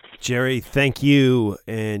 Jerry, thank you.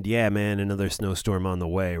 And yeah, man, another snowstorm on the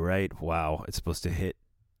way, right? Wow, it's supposed to hit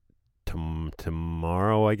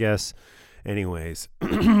tomorrow, I guess. Anyways.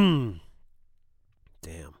 Damn.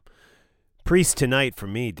 Priest tonight for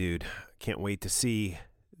me, dude. Can't wait to see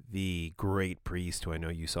the great Priest, who I know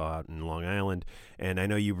you saw out in Long Island. And I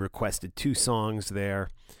know you requested 2 songs there.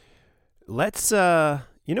 Let's, you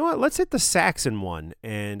know what? Let's hit the Saxon one,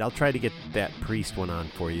 and I'll try to get that Priest one on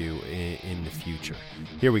for you in the future.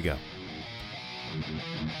 Here we go.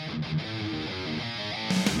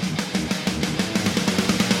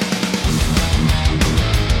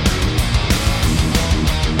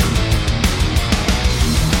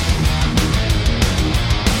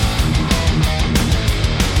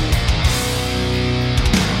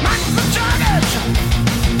 Max the Jargett!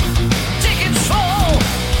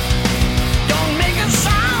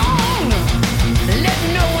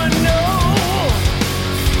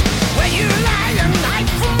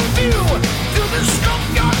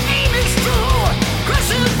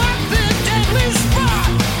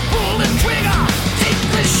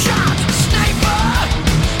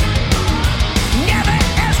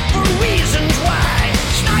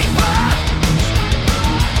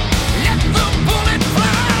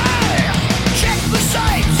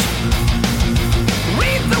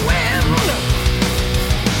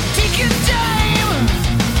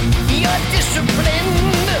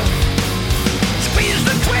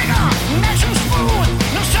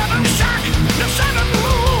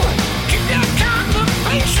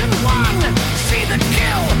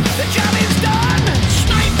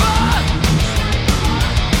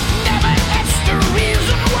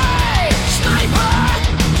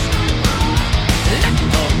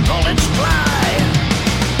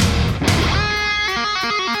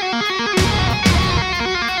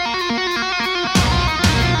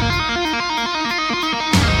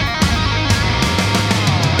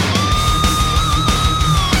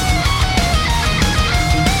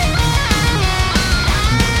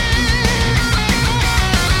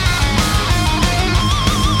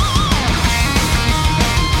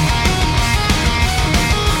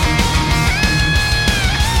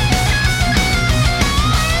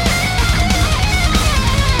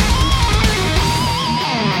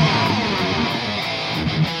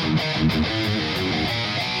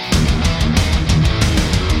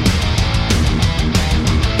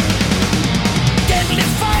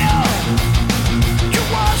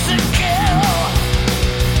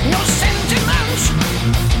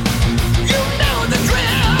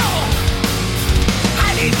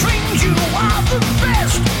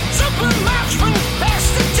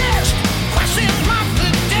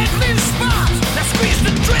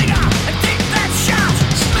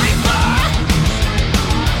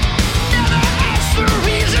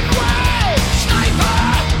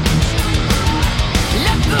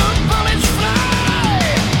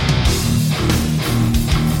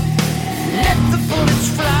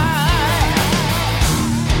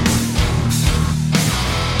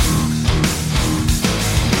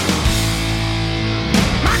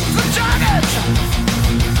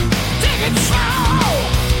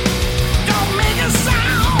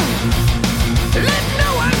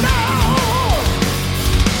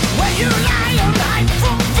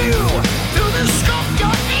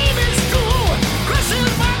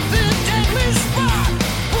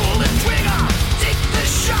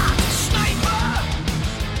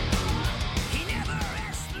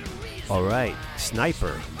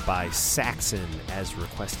 Sniper by Saxon, as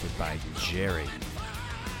requested by Jerry.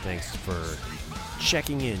 Thanks for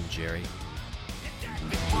checking in, Jerry.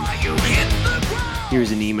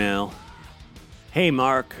 Here's an email. Hey,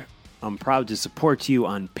 Mark. I'm proud to support you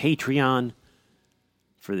on Patreon.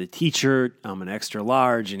 For the t-shirt, I'm an extra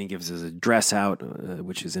large, and he gives his address out,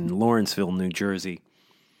 which is in Lawrenceville, New Jersey.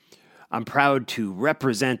 I'm proud to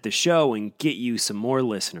represent the show and get you some more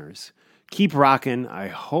listeners. Keep rocking. I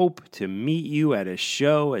hope to meet you at a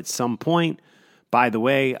show at some point. By the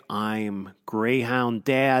way, I'm Greyhound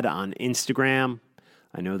Dad on Instagram.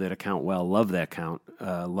 I know that account well. Love that account.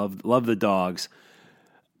 Love the dogs.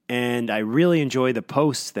 And I really enjoy the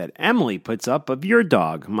posts that Emily puts up of your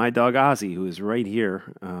dog, my dog Ozzy, who is right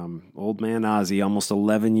here. Old man Ozzy, almost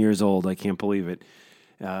 11 years old. I can't believe it.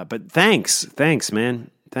 But thanks, man.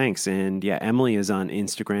 Thanks. And yeah, Emily is on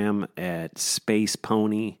Instagram at Space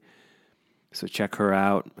Pony. So check her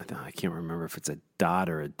out. I can't remember if it's a dot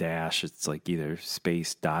or a dash. It's like either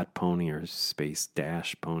space dot pony or space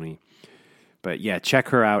dash pony. But yeah, check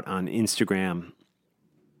her out on Instagram.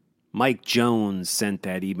 Mike Jones sent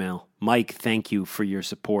that email. Mike, thank you for your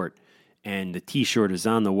support. And the t-shirt is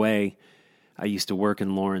on the way. I used to work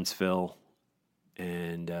in Lawrenceville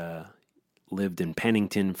and lived in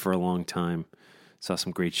Pennington for a long time. Saw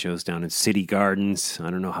some great shows down in City Gardens.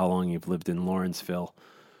 I don't know how long you've lived in Lawrenceville.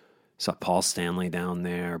 Saw Paul Stanley down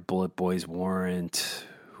there, Bullet Boys Warrant.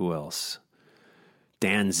 Who else?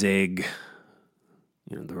 Danzig.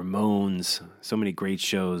 The Ramones. So many great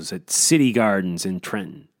shows at City Gardens in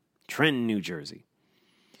Trenton, New Jersey.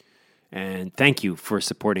 And thank you for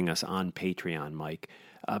supporting us on Patreon, Mike.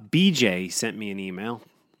 BJ sent me an email.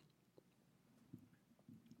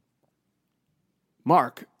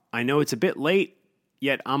 Mark, I know it's a bit late,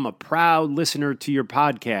 yet I'm a proud listener to your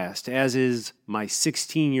podcast, as is my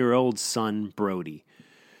 16-year-old son, Brody.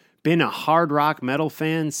 Been a hard rock metal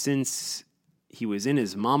fan since he was in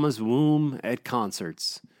his mama's womb at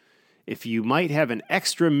concerts. If you might have an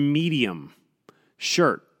extra medium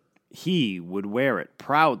shirt, he would wear it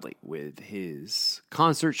proudly with his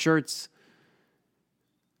concert shirts.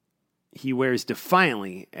 He wears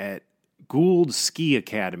defiantly at Gould Ski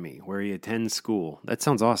Academy, where he attends school. That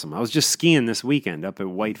sounds awesome. I was just skiing this weekend up at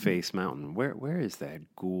Whiteface Mountain. Where is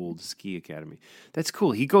that Gould Ski Academy? That's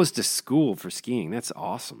cool. He goes to school for skiing. That's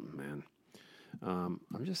awesome, man. I'm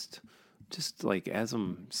just like, as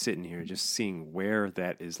I'm sitting here, just seeing where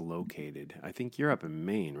that is located. I think you're up in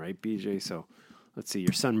Maine, right, BJ? So let's see.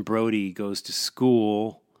 Your son Brody goes to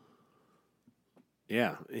school.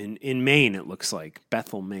 Yeah, in Maine, it looks like.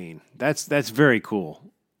 Bethel, Maine. That's very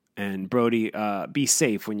cool. And Brody, be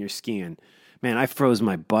safe when you're skiing. Man, I froze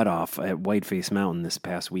my butt off at Whiteface Mountain this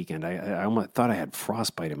past weekend. I almost thought I had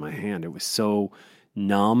frostbite in my hand. It was so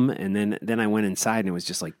numb. And then I went inside and it was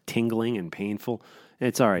just like tingling and painful.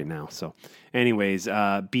 It's all right now. So anyways,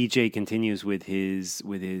 BJ continues with his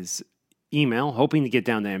email, hoping to get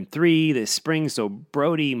down to M3 this spring so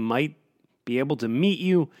Brody might be able to meet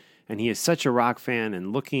you. And he is such a rock fan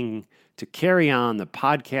and looking to carry on the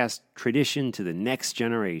podcast tradition to the next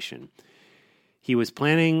generation. He was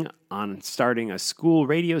planning on starting a school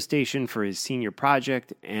radio station for his senior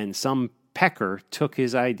project, and some pecker took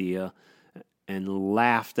his idea and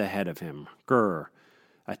laughed ahead of him. Grr.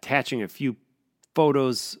 Attaching a few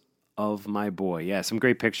photos of my boy. Yeah, some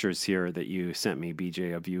great pictures here that you sent me,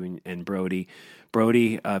 BJ, of you and Brody.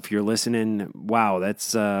 Brody, if you're listening, wow,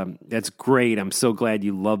 that's great. I'm so glad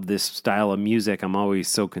you love this style of music. I'm always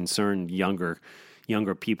so concerned younger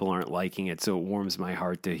people aren't liking it, so it warms my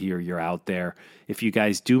heart to hear you're out there. If you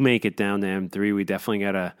guys do make it down to M3, we definitely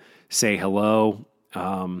got to say hello.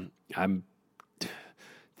 Think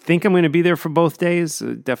I'm going to be there for both days.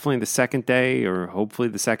 Definitely the second day, or hopefully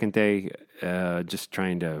the second day. Just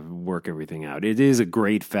trying to work everything out. It is a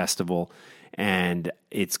great festival, and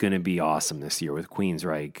it's going to be awesome this year with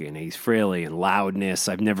Queensryche and Ace Frehley and Loudness.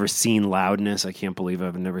 I've never seen Loudness. I can't believe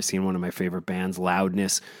I've never seen one of my favorite bands,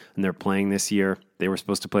 Loudness, and they're playing this year. They were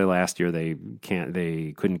supposed to play last year. They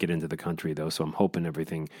couldn't get into the country though, so I'm hoping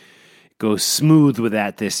everything goes smooth with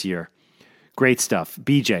that this year. Great stuff.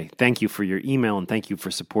 BJ, thank you for your email and thank you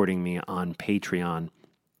for supporting me on Patreon.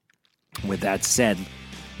 With that said,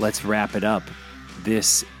 let's wrap it up.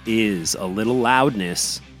 This is A Little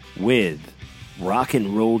Loudness with Rock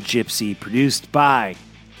and Roll Gypsy, produced by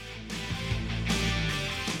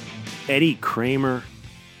Eddie Kramer,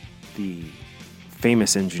 the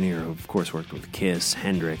famous engineer who, of course, worked with Kiss,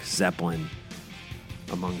 Hendrix, Zeppelin,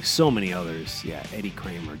 among so many others. Yeah, Eddie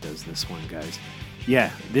Kramer does this one, guys.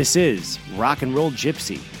 Yeah, this is Rock and Roll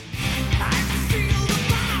Gypsy.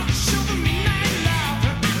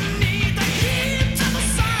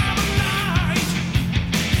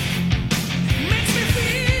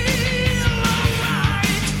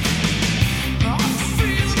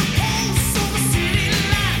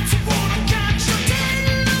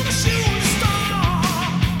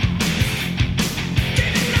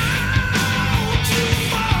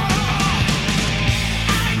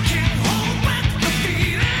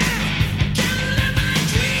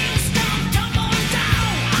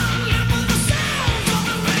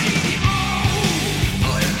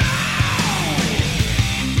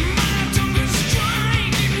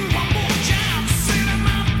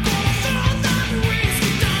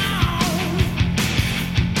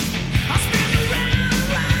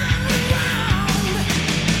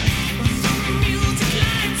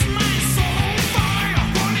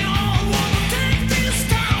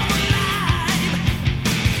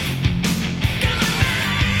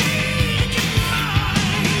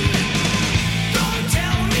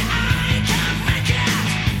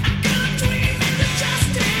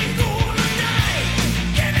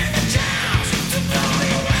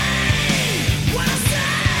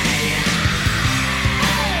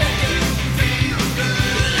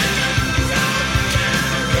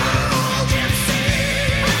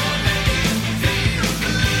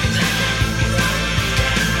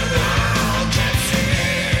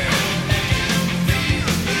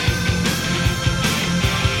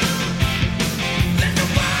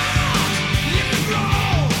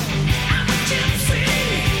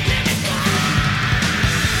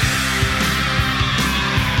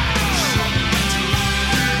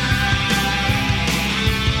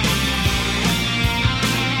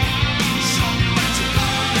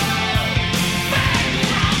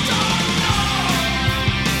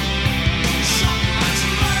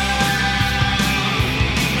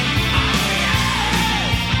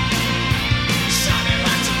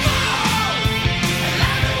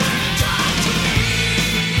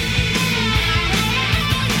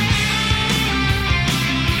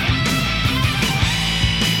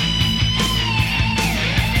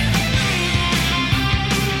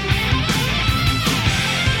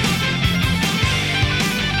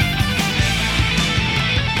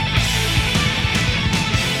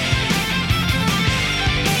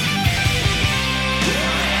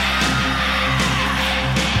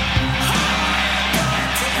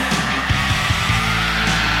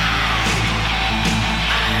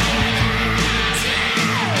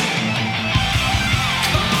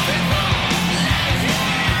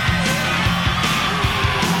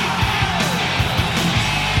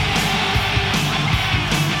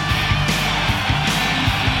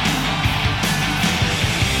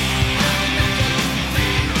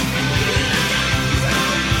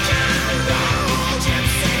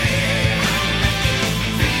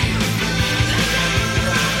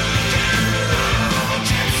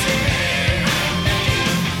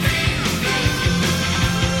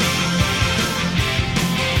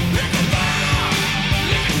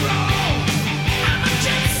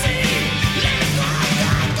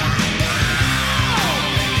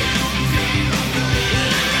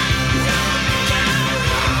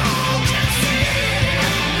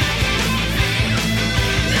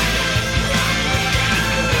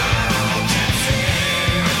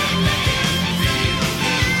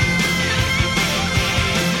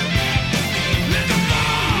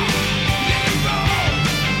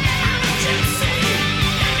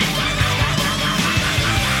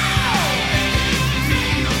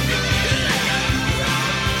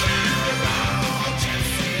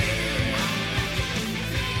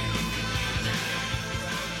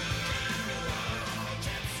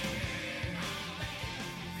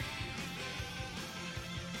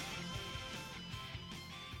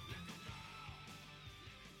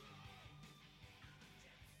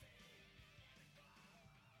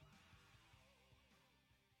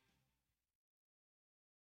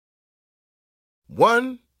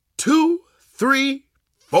 1, 2, 3,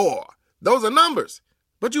 4. Those are numbers.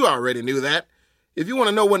 But you already knew that. If you want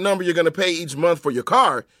to know what number you're going to pay each month for your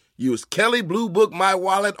car, use Kelley Blue Book My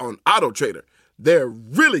Wallet on AutoTrader. They're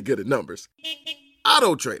really good at numbers.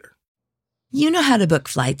 AutoTrader. You know how to book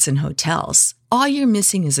flights and hotels. All you're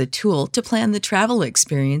missing is a tool to plan the travel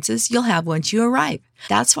experiences you'll have once you arrive.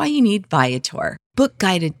 That's why you need Viator. Book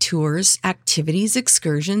guided tours, activities,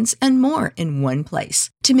 excursions, and more in one place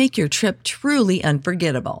to make your trip truly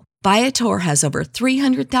unforgettable. Viator has over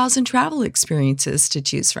 300,000 travel experiences to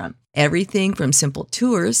choose from. Everything from simple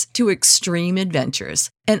tours to extreme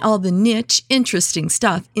adventures and all the niche, interesting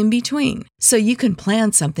stuff in between. So you can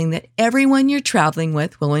plan something that everyone you're traveling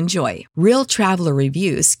with will enjoy. Real traveler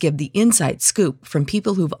reviews give the inside scoop from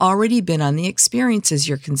people who've already been on the experiences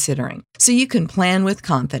you're considering. So you can plan with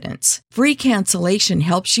confidence. Free cancellation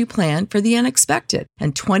helps you plan for the unexpected.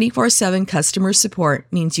 And 24/7 customer support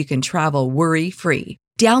means you can travel worry-free.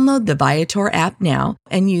 Download the Viator app now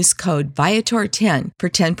and use code Viator10 for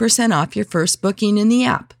 10% off your first booking in the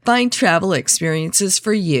app. Find travel experiences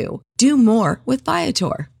for you. Do more with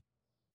Viator.